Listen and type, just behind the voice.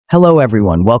Hello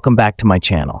everyone, welcome back to my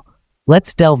channel.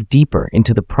 Let's delve deeper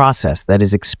into the process that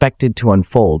is expected to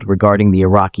unfold regarding the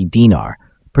Iraqi dinar,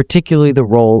 particularly the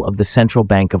role of the Central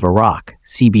Bank of Iraq,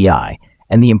 CBI,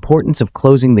 and the importance of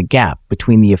closing the gap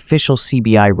between the official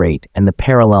CBI rate and the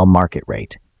parallel market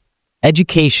rate.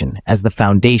 Education as the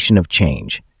foundation of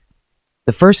change.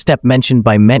 The first step mentioned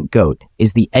by Goat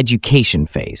is the education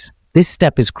phase. This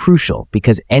step is crucial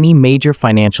because any major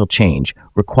financial change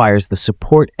requires the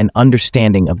support and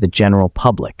understanding of the general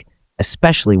public,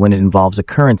 especially when it involves a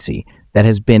currency that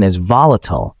has been as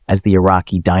volatile as the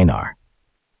Iraqi dinar.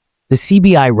 The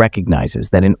CBI recognizes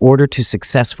that in order to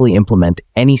successfully implement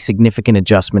any significant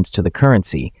adjustments to the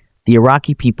currency, the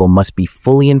Iraqi people must be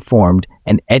fully informed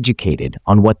and educated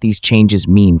on what these changes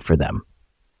mean for them.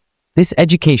 This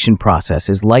education process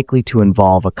is likely to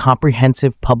involve a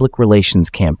comprehensive public relations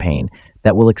campaign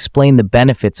that will explain the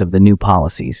benefits of the new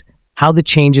policies, how the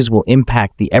changes will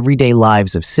impact the everyday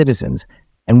lives of citizens,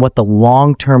 and what the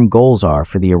long-term goals are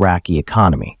for the Iraqi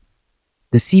economy.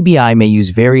 The CBI may use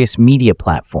various media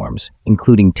platforms,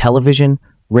 including television,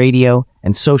 radio,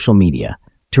 and social media,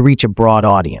 to reach a broad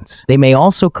audience. They may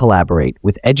also collaborate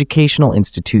with educational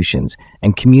institutions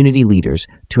and community leaders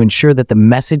to ensure that the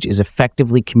message is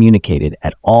effectively communicated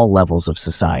at all levels of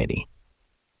society.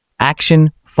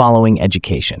 Action following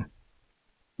education.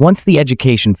 Once the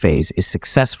education phase is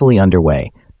successfully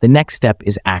underway, the next step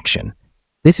is action.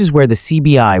 This is where the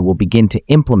CBI will begin to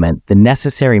implement the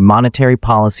necessary monetary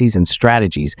policies and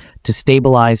strategies to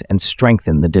stabilize and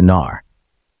strengthen the dinar.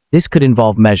 This could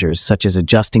involve measures such as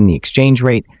adjusting the exchange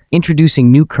rate,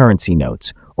 introducing new currency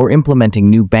notes, or implementing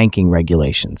new banking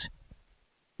regulations.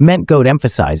 Goat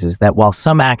emphasizes that while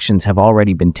some actions have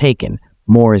already been taken,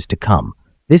 more is to come.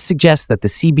 This suggests that the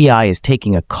CBI is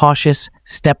taking a cautious,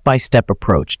 step-by-step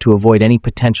approach to avoid any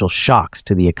potential shocks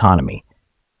to the economy.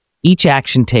 Each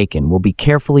action taken will be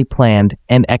carefully planned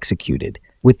and executed,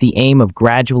 with the aim of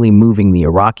gradually moving the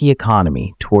Iraqi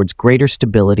economy towards greater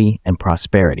stability and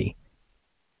prosperity.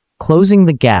 Closing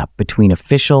the gap between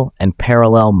official and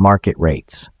parallel market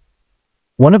rates.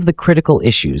 One of the critical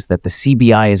issues that the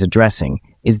CBI is addressing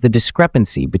is the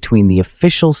discrepancy between the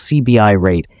official CBI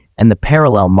rate and the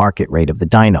parallel market rate of the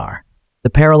dinar.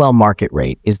 The parallel market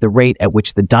rate is the rate at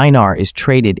which the dinar is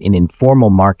traded in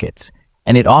informal markets,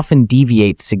 and it often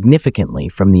deviates significantly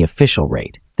from the official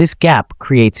rate. This gap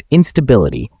creates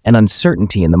instability and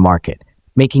uncertainty in the market,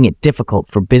 making it difficult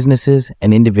for businesses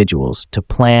and individuals to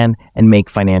plan and make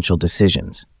financial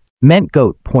decisions.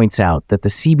 Goat points out that the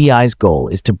CBI's goal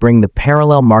is to bring the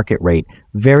parallel market rate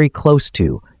very close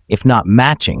to, if not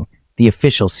matching, the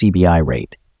official CBI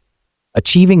rate.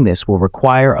 Achieving this will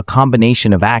require a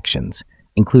combination of actions,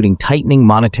 including tightening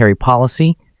monetary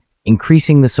policy,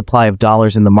 increasing the supply of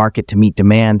dollars in the market to meet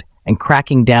demand, and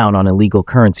cracking down on illegal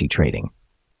currency trading.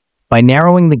 By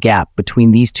narrowing the gap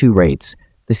between these two rates,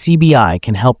 the CBI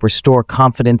can help restore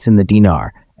confidence in the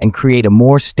dinar and create a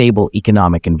more stable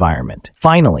economic environment.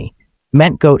 Finally,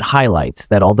 Goat highlights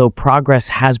that although progress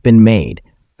has been made,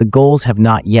 the goals have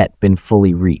not yet been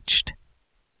fully reached.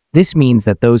 This means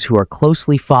that those who are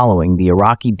closely following the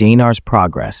Iraqi dinar's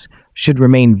progress should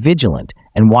remain vigilant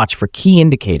and watch for key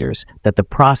indicators that the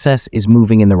process is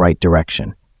moving in the right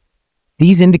direction.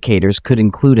 These indicators could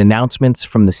include announcements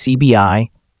from the CBI,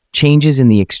 changes in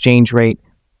the exchange rate,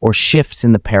 or shifts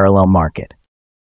in the parallel market.